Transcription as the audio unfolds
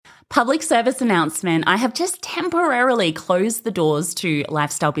Public service announcement. I have just temporarily closed the doors to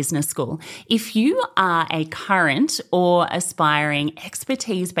Lifestyle Business School. If you are a current or aspiring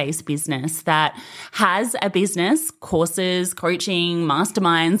expertise-based business that has a business, courses, coaching,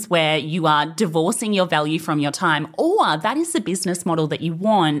 masterminds where you are divorcing your value from your time, or that is the business model that you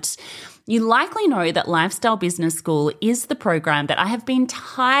want, you likely know that Lifestyle Business School is the program that I have been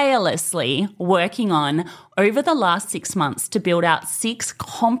tirelessly working on over the last 6 months to build out 6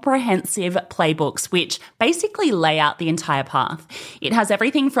 comprehensive playbooks, which basically lay out the entire path. It has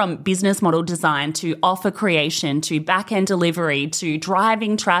everything from business model design to offer creation to back-end delivery to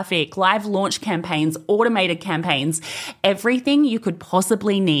driving traffic, live launch campaigns, automated campaigns, everything you could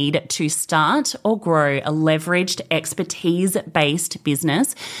possibly need to start or grow a leveraged expertise-based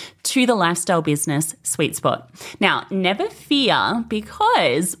business to the lifestyle business sweet spot. Now, never fear,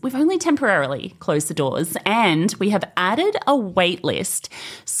 because we've only temporarily closed the doors and we have added a wait list.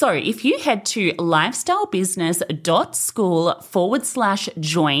 So if you head to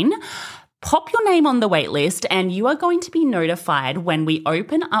lifestylebusiness.school/join, pop your name on the wait list and you are going to be notified when we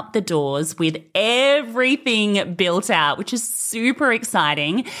open up the doors with everything built out, which is super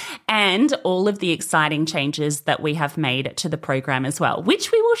exciting, and all of the exciting changes that we have made to the program as well,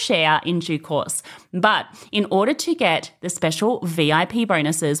 which we will share in due course. But in order to get the special VIP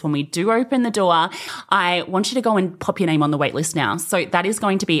bonuses when we do open the door, I want you to go and pop your name on the wait list now. So that is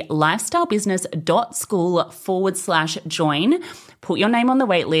going to be lifestylebusiness.school/join. Put your name on the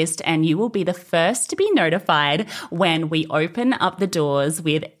wait list and you will be the first to be notified when we open up the doors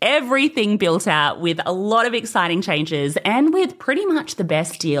with everything built out, with a lot of exciting changes and with pretty much the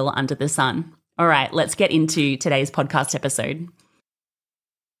best deal under the sun. All right, let's get into today's podcast episode.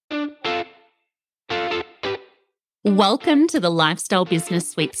 Welcome to the Lifestyle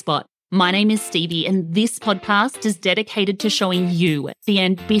Business Sweet Spot. My name is Stevie, and this podcast is dedicated to showing you, the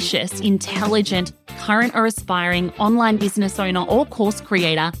ambitious, intelligent, current or aspiring online business owner or course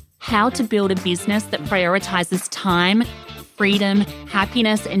creator, how to build a business that prioritizes time, freedom,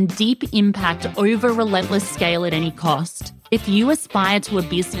 happiness, and deep impact over relentless scale at any cost. If you aspire to a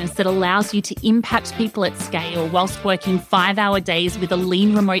business that allows you to impact people at scale whilst working 5-hour days with a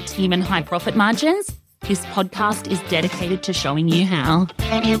lean remote team and high profit margins, this podcast is dedicated to showing you how.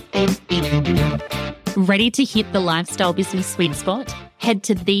 Ready to hit the lifestyle business sweet spot? Head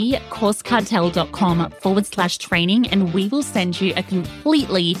to thecoursecartel.com/training and we will send you a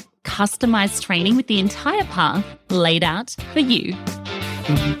completely customized training with the entire path laid out for you.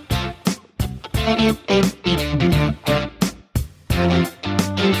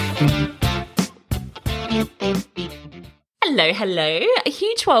 Hello. A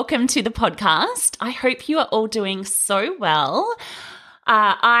huge welcome to the podcast. I hope you are all doing so well.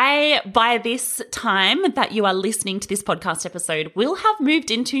 By this time that you are listening to this podcast episode, will have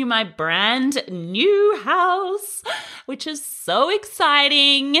moved into my brand new house, which is so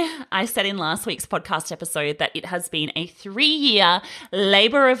exciting. I said in last week's podcast episode that it has been a 3-year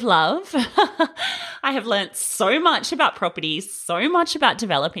labor of love. I have learnt so much about properties, so much about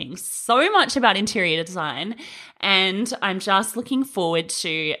developing, so much about interior design, and I'm just looking forward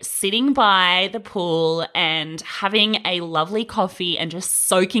to sitting by the pool and having a lovely coffee and just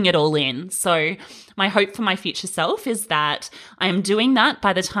soaking it all in. So my hope for my future self is that I am doing that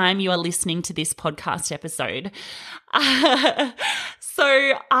by the time you are listening to this podcast episode.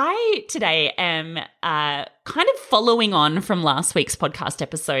 So I today am kind of following on from last week's podcast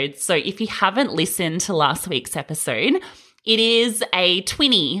episode. So if you haven't listened to last week's episode, it is a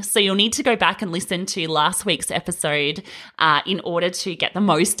twinny, so you'll need to go back and listen to last week's episode in order to get the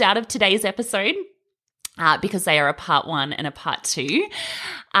most out of today's episode. Because they are a part 1 and a part 2.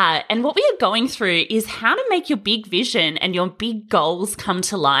 And what we are going through is how to make your big vision and your big goals come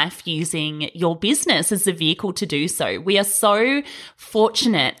to life using your business as the vehicle to do so. We are so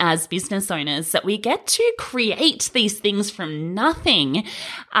fortunate as business owners that we get to create these things from nothing.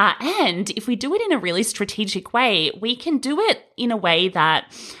 And if we do it in a really strategic way, we can do it in a way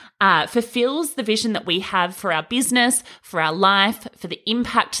that fulfills the vision that we have for our business, for our life, for the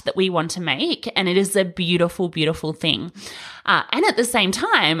impact that we want to make. And it is a beautiful, beautiful thing. And at the same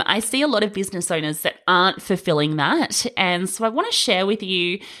time, I see a lot of business owners that aren't fulfilling that. And so I want to share with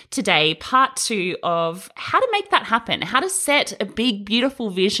you today part 2 of how to make that happen, how to set a big,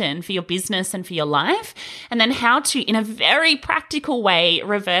 beautiful vision for your business and for your life, and then how to, in a very practical way,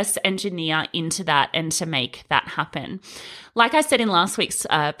 reverse engineer into that and to make that happen. Like I said in last week's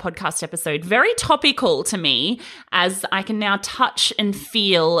podcast episode, very topical to me, as I can now touch and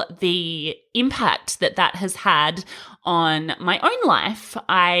feel the impact that has had on my own life.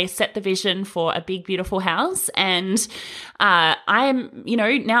 I set the vision for a big, beautiful house, and I'm,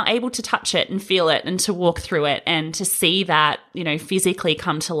 now able to touch it and feel it and to walk through it and to see that, physically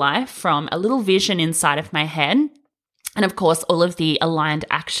come to life from a little vision inside of my head. And of course, all of the aligned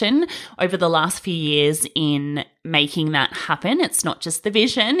action over the last few years in making that happen. It's not just the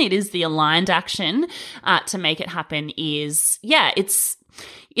vision, it is the aligned action to make it happen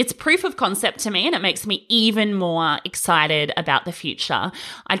it's proof of concept to me, and it makes me even more excited about the future.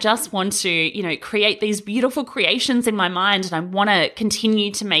 I just want to, create these beautiful creations in my mind, and I want to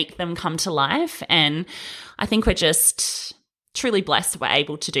continue to make them come to life. And I think we're just truly blessed we're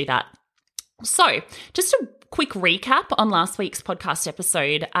able to do that. So just a quick recap on last week's podcast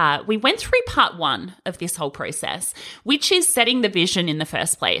episode. We went through part 1 of this whole process, which is setting the vision in the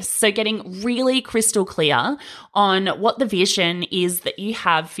first place. So getting really crystal clear on what the vision is that you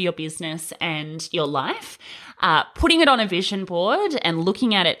have for your business and your life, putting it on a vision board and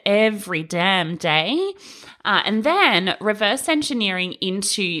looking at it every damn day. And then reverse engineering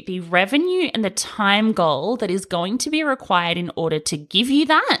into the revenue and the time goal that is going to be required in order to give you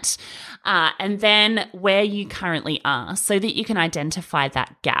that. And then where you currently are so that you can identify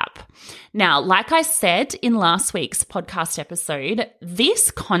that gap. Now, like I said in last week's podcast episode,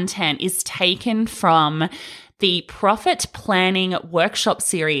 this content is taken from the profit planning workshop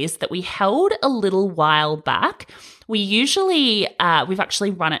series that we held a little while back. We've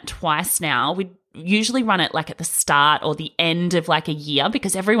actually run it twice now. We usually run it like at the start or the end of like a year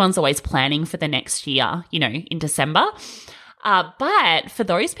because everyone's always planning for the next year, in December. But for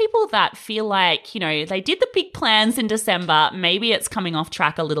those people that feel like, they did the big plans in December, maybe it's coming off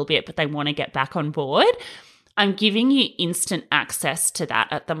track a little bit, but they want to get back on board, I'm giving you instant access to that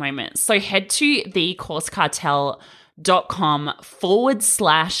at the moment. So head to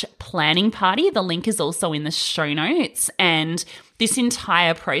thecoursecartel.com/planning party. The link is also in the show notes. And this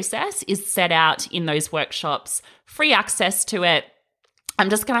entire process is set out in those workshops, free access to it. I'm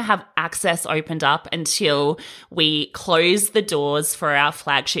just going to have access opened up until we close the doors for our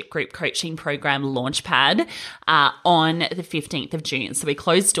flagship group coaching program Launchpad on the 15th of June. So we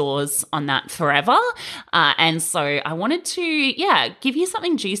close doors on that forever. And so I wanted to, give you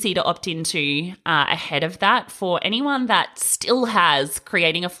something juicy to opt into ahead of that for anyone that still has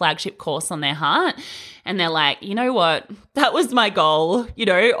creating a flagship course on their heart. And they're like, you know what? That was my goal,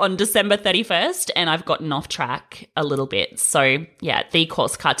 on December 31st, and I've gotten off track a little bit. So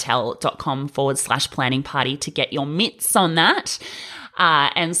thecoursecartel.com/planning party to get your mitts on that.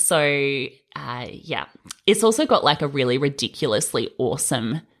 It's also got like a really ridiculously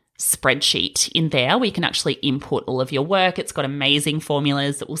awesome spreadsheet in there where you can actually input all of your work. It's got amazing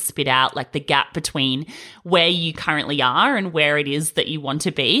formulas that will spit out like the gap between where you currently are and where it is that you want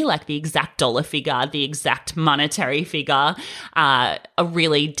to be, like the exact dollar figure, the exact monetary figure, a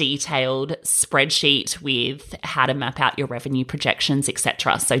really detailed spreadsheet with how to map out your revenue projections,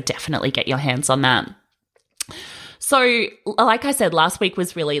 etc. So definitely get your hands on that. So like I said, last week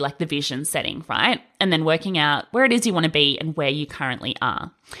was really like the vision setting, right? And then working out where it is you want to be and where you currently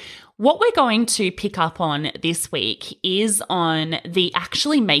are. What we're going to pick up on this week is on the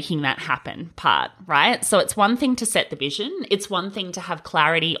actually making that happen part, right? So it's one thing to set the vision. It's one thing to have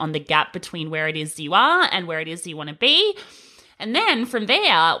clarity on the gap between where it is you are and where it is you want to be. And then from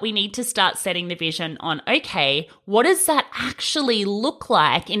there, we need to start setting the vision on, okay, what does that actually look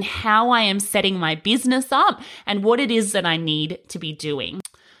like in how I am setting my business up and what it is that I need to be doing?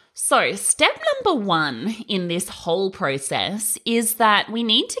 So step number 1 in this whole process is that we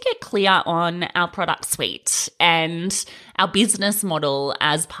need to get clear on our product suite and our business model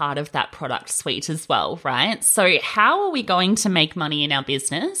as part of that product suite as well, right? So how are we going to make money in our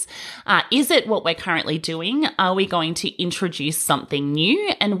business? Is it what we're currently doing? Are we going to introduce something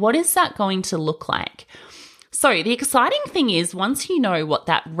new? And what is that going to look like? So the exciting thing is once you know what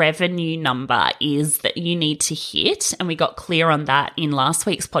that revenue number is that you need to hit, and we got clear on that in last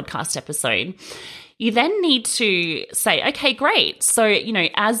week's podcast episode, you then need to say, okay, great. So,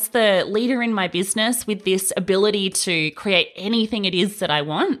 as the leader in my business with this ability to create anything it is that I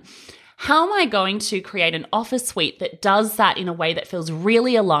want, how am I going to create an offer suite that does that in a way that feels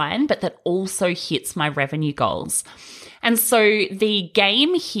really aligned, but that also hits my revenue goals? And so the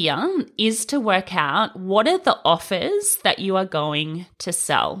game here is to work out what are the offers that you are going to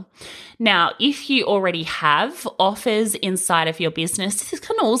sell. Now, if you already have offers inside of your business, this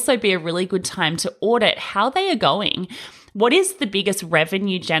can also be a really good time to audit how they are going. What is the biggest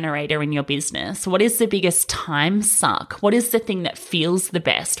revenue generator in your business? What is the biggest time suck? What is the thing that feels the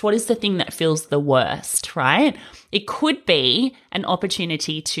best? What is the thing that feels the worst, right? It could be an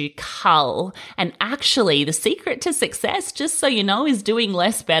opportunity to cull. And actually, the secret to success, just so you know, is doing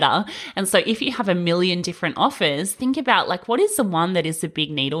less better. And so if you have a million different offers, think about like, what is the one that is the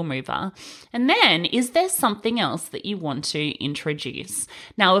big needle mover? And then is there something else that you want to introduce?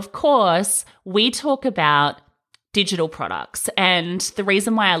 Now, of course, we talk about digital products. And the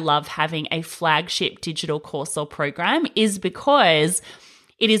reason why I love having a flagship digital course or program is because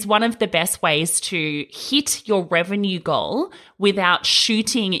it is one of the best ways to hit your revenue goal without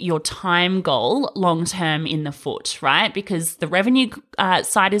shooting your time goal long-term in the foot, right? Because the revenue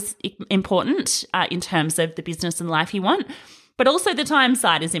side is important in terms of the business and life you want, but also the time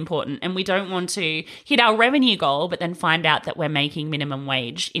side is important. And we don't want to hit our revenue goal, but then find out that we're making minimum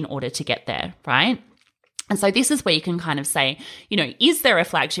wage in order to get there, right? And so this is where you can kind of say, is there a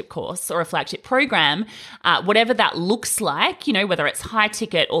flagship course or a flagship program, whatever that looks like, whether it's high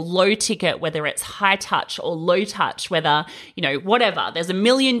ticket or low ticket, whether it's high touch or low touch, whether, whatever. There's a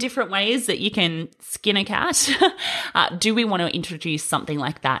million different ways that you can skin a cat. Do we want to introduce something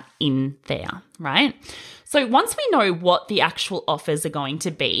like that in there, right? So once we know what the actual offers are going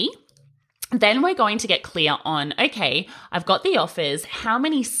to be, then we're going to get clear on, okay, I've got the offers. How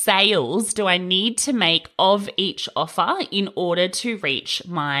many sales do I need to make of each offer in order to reach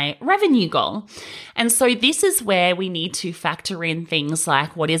my revenue goal? And so this is where we need to factor in things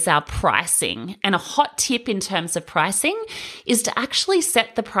like what is our pricing? And a hot tip in terms of pricing is to actually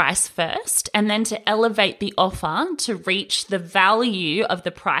set the price first and then to elevate the offer to reach the value of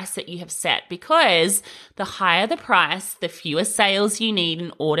the price that you have set, because the higher the price, the fewer sales you need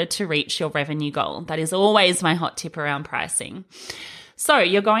in order to reach your revenue goal. That is always my hot tip around pricing. So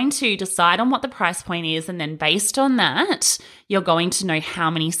you're going to decide on what the price point is, and then based on that, you're going to know how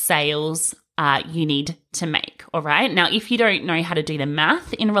many sales you need to make. All right. Now, if you don't know how to do the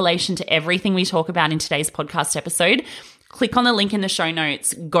math in relation to everything we talk about in today's podcast episode, click on the link in the show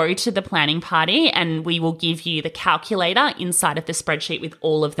notes, go to the planning party, and we will give you the calculator inside of the spreadsheet with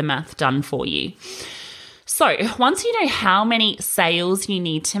all of the math done for you. So once you know how many sales you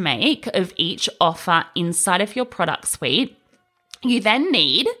need to make of each offer inside of your product suite, you then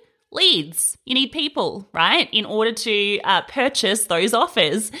need leads. You need people, right, in order to purchase those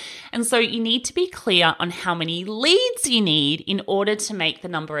offers. And so you need to be clear on how many leads you need in order to make the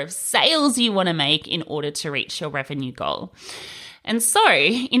number of sales you want to make in order to reach your revenue goal. And so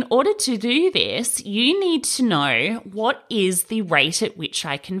in order to do this, you need to know what is the rate at which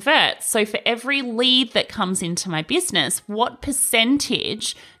I convert. So for every lead that comes into my business, what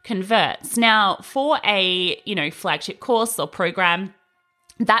percentage converts? Now, for a, flagship course or program,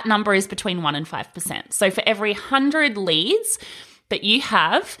 that number is between 1 and 5%. So for every 100 leads that you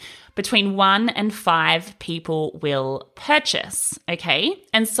have, between 1 and 5 people will purchase, okay?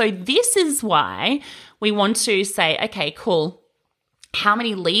 And so this is why we want to say, okay, cool. How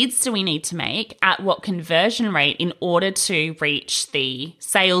many leads do we need to make at what conversion rate in order to reach the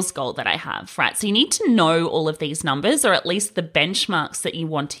sales goal that I have, right? So you need to know all of these numbers, or at least the benchmarks that you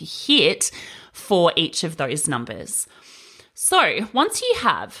want to hit for each of those numbers. So once you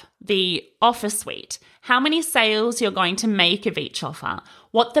have the offer suite, how many sales you're going to make of each offer,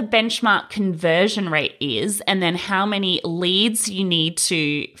 what the benchmark conversion rate is, and then how many leads you need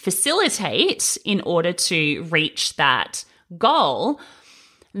to facilitate in order to reach that goal,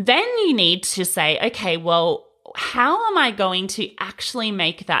 then you need to say, okay, well, how am I going to actually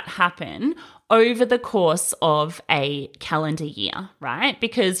make that happen over the course of a calendar year, right?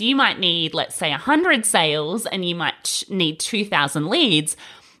 Because you might need, let's say, 100 sales and you might need 2,000 leads,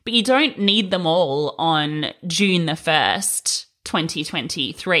 but you don't need them all on June the 1st,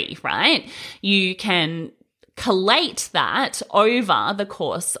 2023, right? You can collate that over the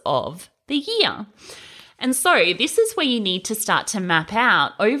course of the year. And so this is where you need to start to map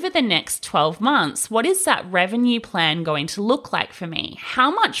out over the next 12 months, what is that revenue plan going to look like for me? How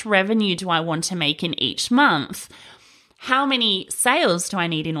much revenue do I want to make in each month? How many sales do I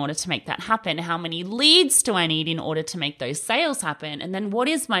need in order to make that happen? How many leads do I need in order to make those sales happen? And then what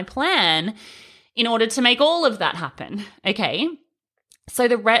is my plan in order to make all of that happen? Okay. So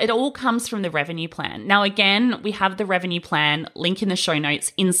it all comes from the revenue plan. Now, again, we have the revenue plan link in the show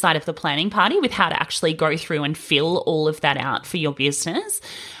notes inside of the planning party with how to actually go through and fill all of that out for your business.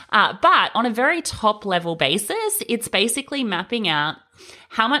 But on a very top level basis, it's basically mapping out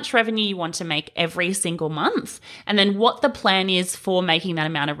how much revenue you want to make every single month, and then what the plan is for making that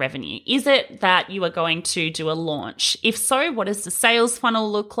amount of revenue. Is it that you are going to do a launch? If so, what does the sales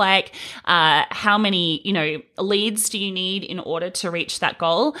funnel look like? How many, leads do you need in order to reach that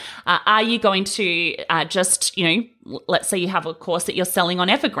goal? Are you going to just, let's say you have a course that you're selling on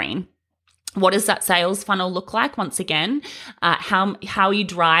Evergreen. What does that sales funnel look like? Once again, how are you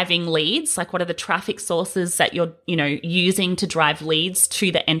driving leads? Like, what are the traffic sources that you're, using to drive leads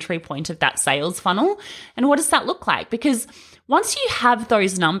to the entry point of that sales funnel? And what does that look like? Because once you have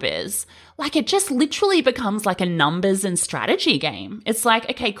those numbers, like, it just literally becomes like a numbers and strategy game. It's like,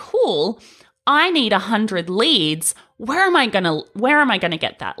 okay, cool. I need 100 leads. Where am I going to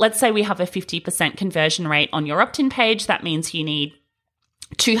get that? Let's say we have a 50% conversion rate on your opt-in page. That means you need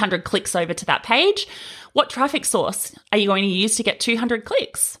 200 clicks over to that page. What traffic source are you going to use to get 200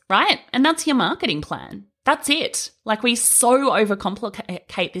 clicks, right? And that's your marketing plan. That's it. Like, we so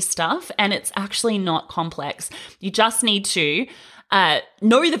overcomplicate this stuff, and it's actually not complex. You just need to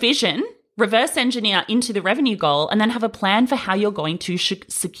know the vision, reverse engineer into the revenue goal, and then have a plan for how you're going to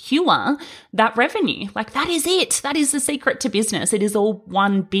secure that revenue. Like, that is it. That is the secret to business. It is all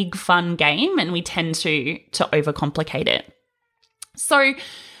one big fun game, and we tend to overcomplicate it. So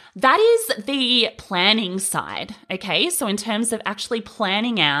that is the planning side, okay? So in terms of actually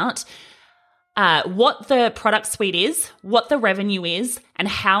planning out what the product suite is, what the revenue is, and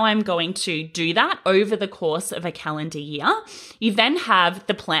how I'm going to do that over the course of a calendar year, you then have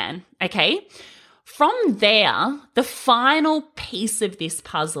the plan, okay? From there, the final piece of this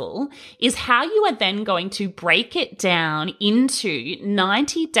puzzle is how you are then going to break it down into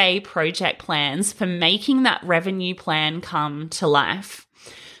 90-day project plans for making that revenue plan come to life.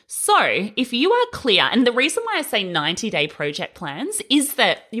 So if you are clear, and the reason why I say 90-day project plans is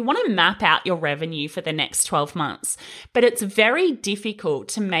that you want to map out your revenue for the next 12 months, but it's very difficult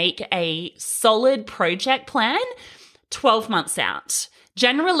to make a solid project plan 12 months out.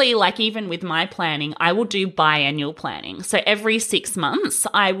 Generally, like, even with my planning, I will do biannual planning. So every 6 months,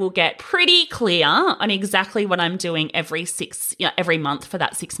 I will get pretty clear on exactly what I'm doing every month for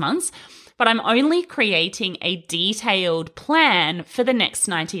that 6 months. But I'm only creating a detailed plan for the next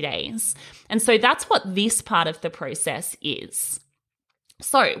 90 days. And so that's what this part of the process is.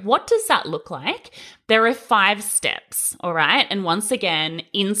 So what does that look like? There are 5 steps, all right? And once again,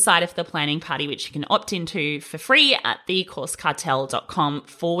 inside of the planning party, which you can opt into for free at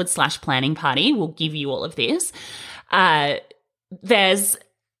thecoursecartel.com/planning party, we'll give you all of this.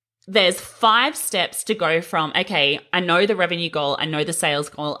 There's 5 steps to go from, okay, I know the revenue goal, I know the sales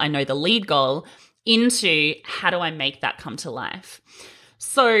goal, I know the lead goal, into how do I make that come to life?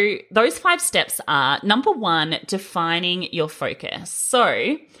 So those 5 steps are, number 1, defining your focus.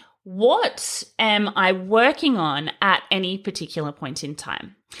 So what am I working on at any particular point in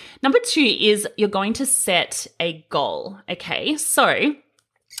time? Number 2 is you're going to set a goal. Okay, so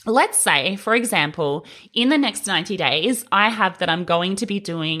let's say, for example, in the next 90 days, I have that I'm going to be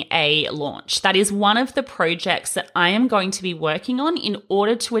doing a launch. That is one of the projects that I am going to be working on in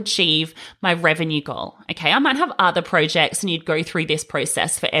order to achieve my revenue goal. Okay, I might have other projects, and you'd go through this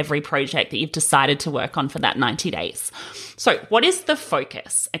process for every project that you've decided to work on for that 90 days. So what is the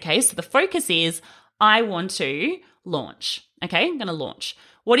focus? Okay, so the focus is I want to launch. Okay, I'm going to launch.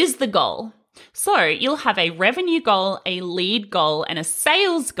 What is the goal? So you'll have a revenue goal, a lead goal, and a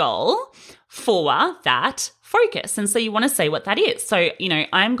sales goal for that focus. And so you want to say what that is. So,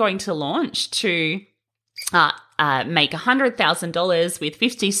 I'm going to launch to make $100,000 with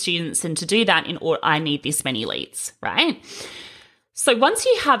 50 students. And to do that, I need this many leads, right? So once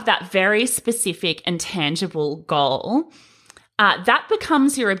you have that very specific and tangible goal, that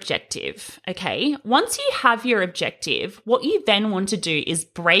becomes your objective, okay? Once you have your objective, what you then want to do is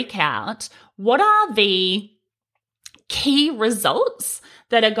break out what are the key results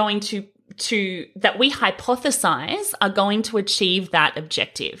that are going to that we hypothesize are going to achieve that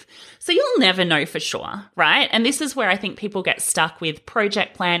objective. So you'll never know for sure, right? And this is where I think people get stuck with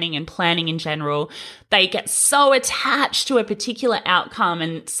project planning and planning in general. They get so attached to a particular outcome,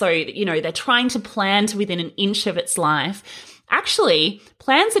 and so, they're trying to plan to within an inch of its life. Actually,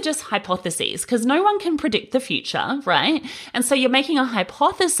 plans are just hypotheses because no one can predict the future, right? And so you're making a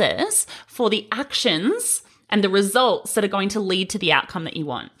hypothesis for the actions and the results that are going to lead to the outcome that you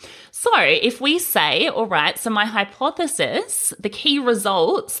want. So if we say, all right, so my hypothesis, the key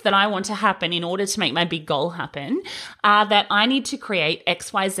results that I want to happen in order to make my big goal happen are that I need to create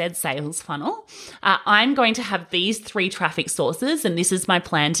XYZ sales funnel. I'm going to have these 3 traffic sources, and this is my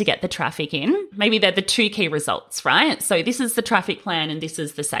plan to get the traffic in. Maybe they're the 2 key results, right? So this is the traffic plan and this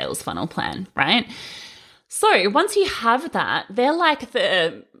is the sales funnel plan, right? So once you have that, they're like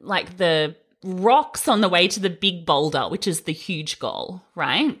the rocks on the way to the big boulder, which is the huge goal,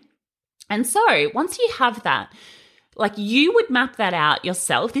 right? And so once you have that, like you would map that out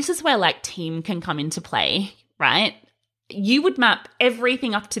yourself. This is where like team can come into play, right? You would map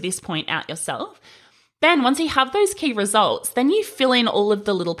everything up to this point out yourself. Then once you have those key results, then you fill in all of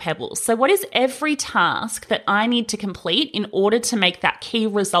the little pebbles. So what is every task that I need to complete in order to make that key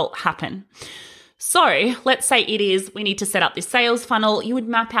result happen? So let's say it is, we need to set up this sales funnel. You would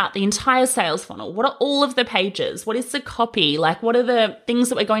map out the entire sales funnel. What are all of the pages? What is the copy? Like, what are the things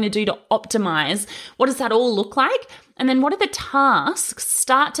that we're going to do to optimize? What does that all look like? And then what are the tasks,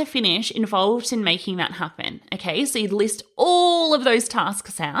 start to finish, involved in making that happen? Okay, so you'd list all of those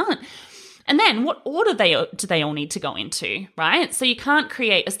tasks out. And then what order do they all need to go into, right? So you can't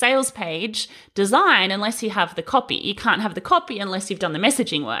create a sales page design unless you have the copy. You can't have the copy unless you've done the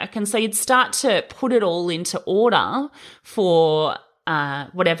messaging work. And so you'd start to put it all into order for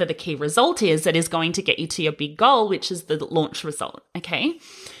whatever the key result is that is going to get you to your big goal, which is the launch result, okay?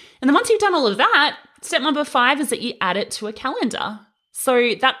 And then once you've done all of that, step number 5 is that you add it to a calendar.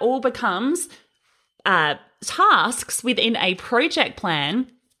 So that all becomes tasks within a project plan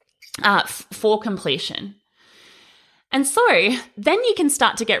for completion. And so then you can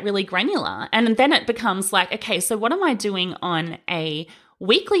start to get really granular. And then it becomes like, okay, so what am I doing on a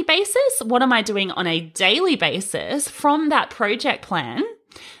weekly basis? What am I doing on a daily basis from that project plan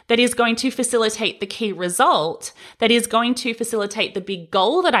that is going to facilitate the key result, that is going to facilitate the big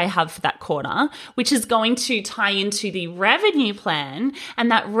goal that I have for that quarter, which is going to tie into the revenue plan.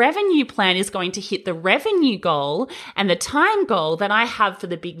 And that revenue plan is going to hit the revenue goal and the time goal that I have for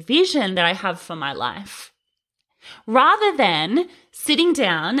the big vision that I have for my life. Rather than sitting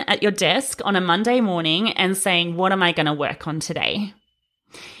down at your desk on a Monday morning and saying, what am I going to work on today?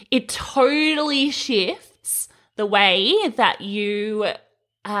 It totally shifts the way that you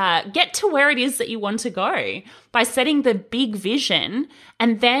get to where it is that you want to go by setting the big vision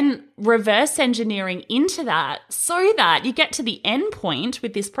and then reverse engineering into that so that you get to the end point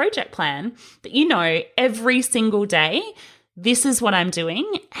with this project plan that you know every single day, this is what I'm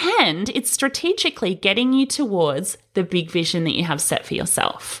doing, and it's strategically getting you towards the big vision that you have set for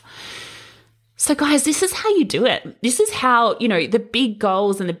yourself. So guys, this is how you do it. This is how, the big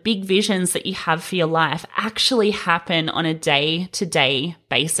goals and the big visions that you have for your life actually happen on a day-to-day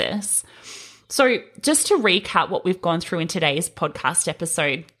basis. So just to recap what we've gone through in today's podcast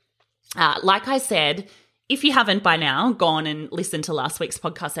episode, like I said, if you haven't by now gone and listened to last week's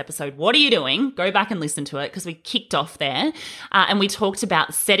podcast episode, what are you doing? Go back and listen to it because we kicked off there and we talked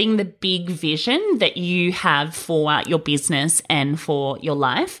about setting the big vision that you have for your business and for your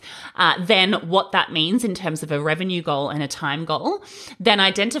life. Then what that means in terms of a revenue goal and a time goal. Then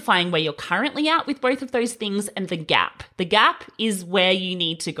identifying where you're currently at with both of those things and the gap. The gap is where you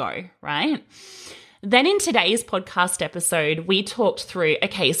need to go, right? Then in today's podcast episode, we talked through,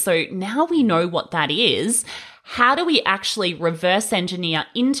 okay, so now we know what that is. How do we actually reverse engineer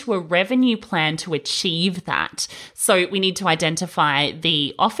into a revenue plan to achieve that? So we need to identify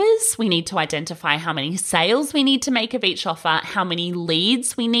the offers. We need to identify how many sales we need to make of each offer, how many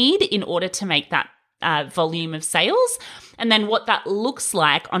leads we need in order to make that volume of sales, and then what that looks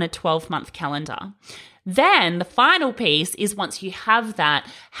like on a 12-month calendar. Then the final piece is once you have that,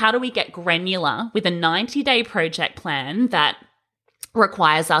 how do we get granular with a 90-day project plan that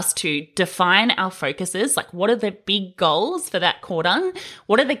requires us to define our focuses, like what are the big goals for that quarter?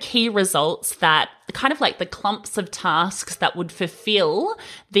 What are the key results that kind of like the clumps of tasks that would fulfill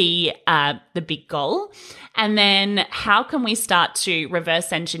the big goal? And then how can we start to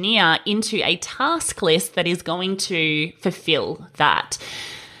reverse engineer into a task list that is going to fulfill that?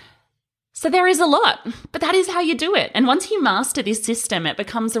 So there is a lot, but that is how you do it. And once you master this system, it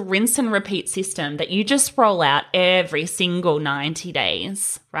becomes a rinse and repeat system that you just roll out every single 90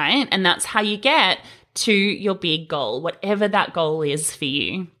 days, right? And that's how you get to your big goal, whatever that goal is for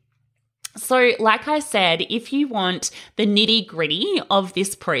you. So like I said, if you want the nitty-gritty of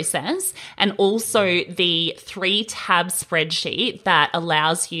this process and also the 3-tab spreadsheet that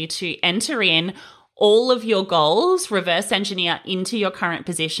allows you to enter in all of your goals, reverse engineer into your current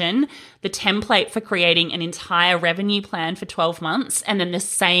position, the template for creating an entire revenue plan for 12 months, and then the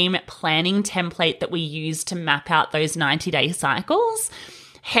same planning template that we use to map out those 90-day cycles,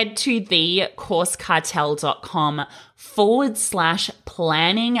 head to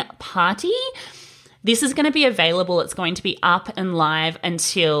thecoursecartel.com/planning party. This is going to be available. It's going to be up and live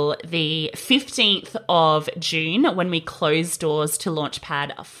until the 15th of June when we close doors to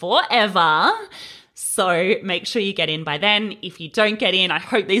Launchpad forever. So make sure you get in by then. If you don't get in, I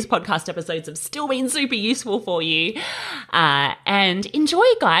hope these podcast episodes have still been super useful for you. And enjoy,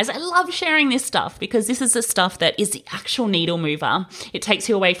 guys. I love sharing this stuff because this is the stuff that is the actual needle mover. It takes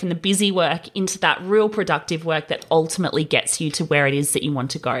you away from the busy work into that real productive work that ultimately gets you to where it is that you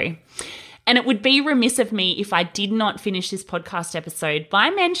want to go. And it would be remiss of me if I did not finish this podcast episode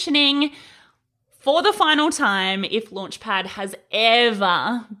by mentioning, for the final time, if Launchpad has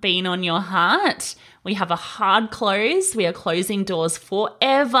ever been on your heart, we have a hard close. We are closing doors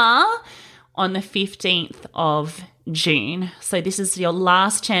forever on the 15th of June. So this is your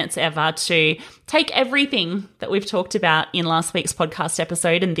last chance ever to take everything that we've talked about in last week's podcast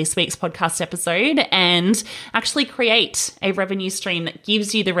episode and this week's podcast episode and actually create a revenue stream that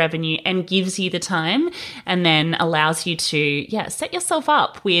gives you the revenue and gives you the time and then allows you to, set yourself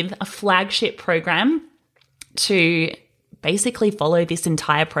up with a flagship program to basically follow this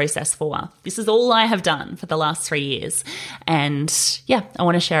entire process for. This is all I have done for the last 3 years. And I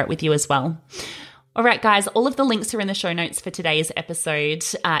want to share it with you as well. All right, guys, all of the links are in the show notes for today's episode.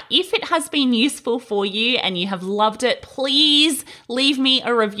 If it has been useful for you and you have loved it, please leave me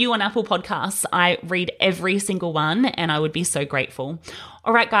a review on Apple Podcasts. I read every single one and I would be so grateful.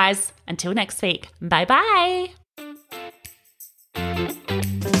 All right, guys, until next week, bye-bye.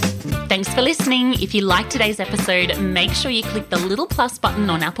 Thanks for listening. If you liked today's episode, make sure you click the little plus button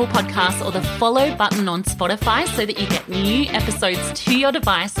on Apple Podcasts or the follow button on Spotify so that you get new episodes to your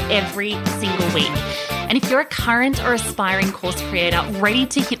device every single week. And if you're a current or aspiring course creator ready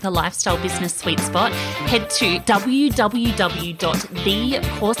to hit the lifestyle business sweet spot, head to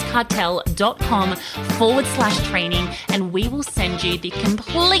www.thecoursecartel.com/training and we will send you the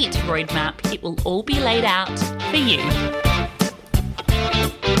complete roadmap. It will all be laid out for you.